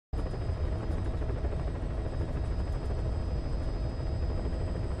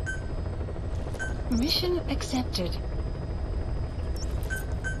Mission accepted.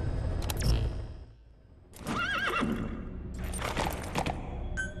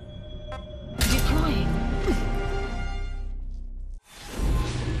 Deploying.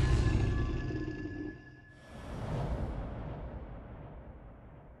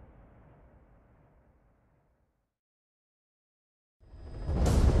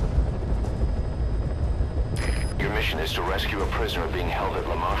 Your mission is to rescue a prisoner being held at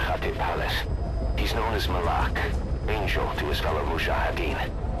Lamarchate Palace. He's known as Malak, angel to his fellow Mujahideen.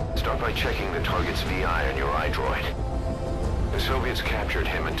 Start by checking the target's VI on your iDroid. The Soviets captured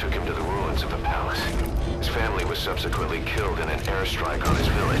him and took him to the ruins of the palace. His family was subsequently killed in an airstrike on his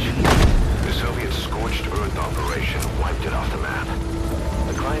village. The Soviet scorched earth operation wiped it off the map.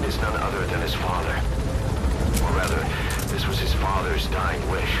 The client is none other than his father. Or rather, this was his father's dying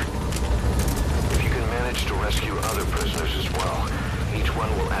wish. If you can manage to rescue other prisoners as well, each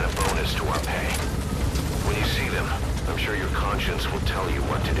one will add a bonus to our pay. When you see them, I'm sure your conscience will tell you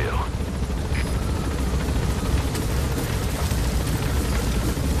what to do.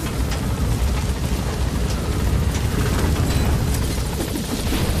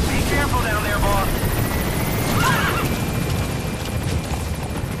 Be careful down there, boss.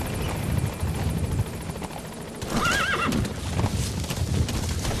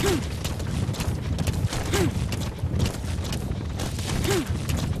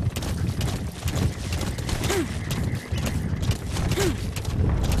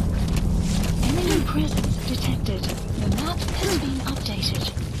 Enemy presence detected. The map has been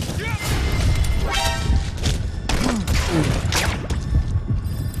updated.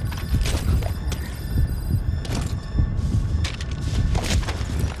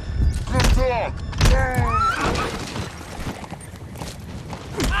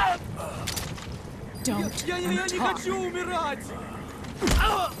 Don't. Я не хочу умирать!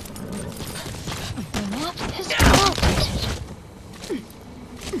 The map has been updated.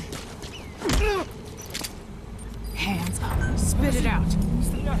 Hands up. Spit it out.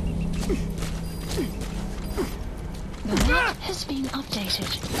 The map has been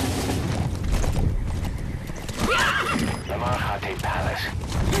updated. Lamarchate Palace.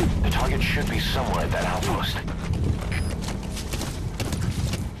 The target should be somewhere at that outpost.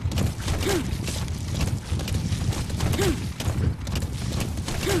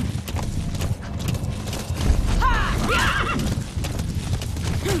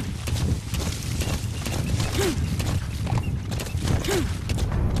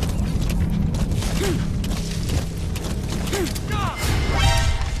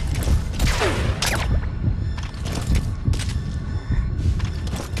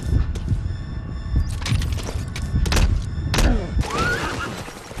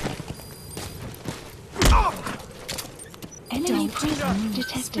 Enemy presence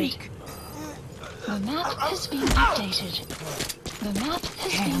detected. The map has been updated. The map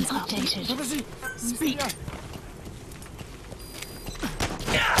has been updated. Подожди! Speak!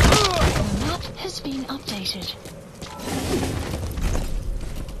 The map has been updated.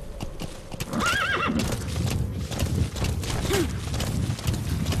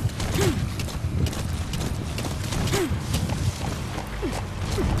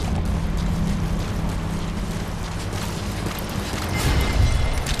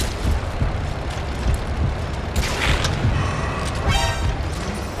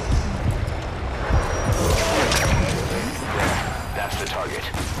 That's the target.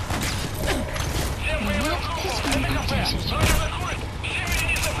 The map has been updated.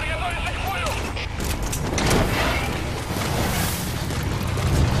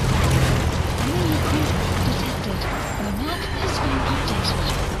 Enemy presence detected. The map has been updated.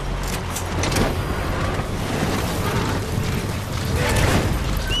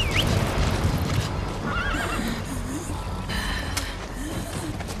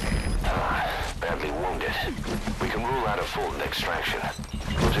 Badly wounded. We can rule out a full extraction.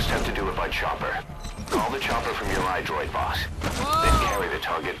 We'll just have to do it by chopper. Call the chopper from your iDroid, boss. Then carry the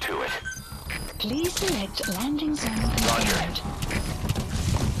target to it. Please select landing zone Roger. confirmed.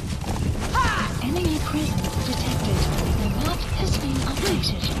 Enemy presence detected. The map has been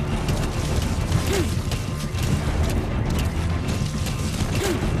updated.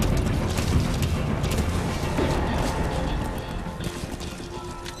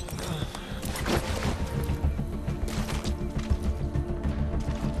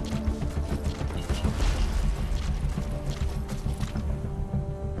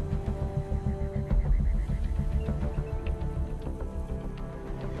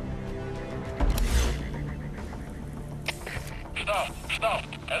 Stop! Stop!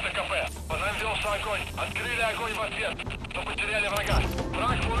 As a Открыли огонь в ответ, но потеряли врага.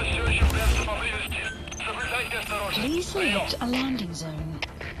 Враг может все еще прятаться поблизости. Соблюдайте осторожность. Please select a landing zone.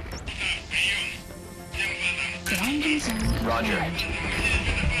 Landing zone Roger.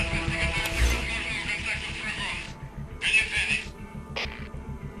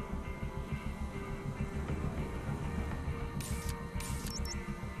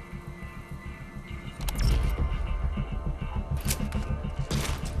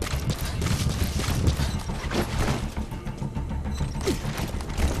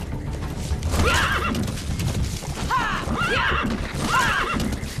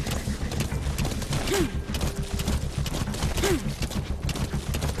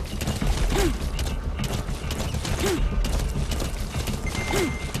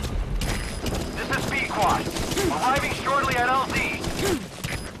 confirmed. Arriving shortly at LZ.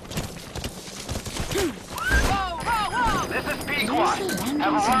 This is Pequod.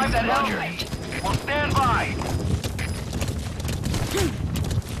 Have arrived at LZ. Will stand by.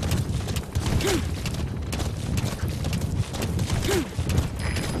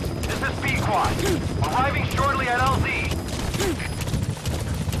 This is Pequod. Arriving shortly at LZ.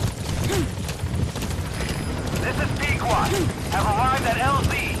 This is Pequod. Have arrived at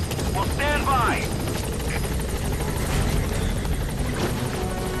LZ. Will stand by.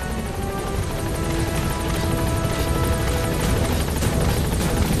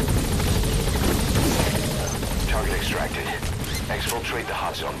 Target extracted. Exfiltrate the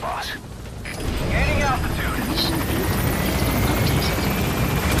hot zone, boss. Gaining altitude. Mission has been updated.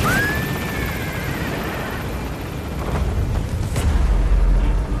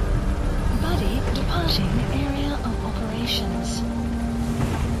 Buddy departing area of operations.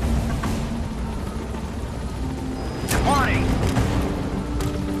 Departing.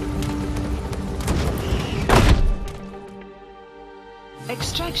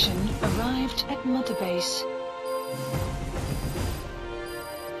 Extraction arrived at Mother Base.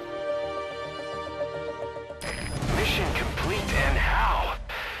 Mission complete, and how?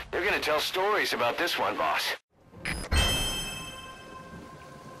 They're gonna tell stories about this one, boss.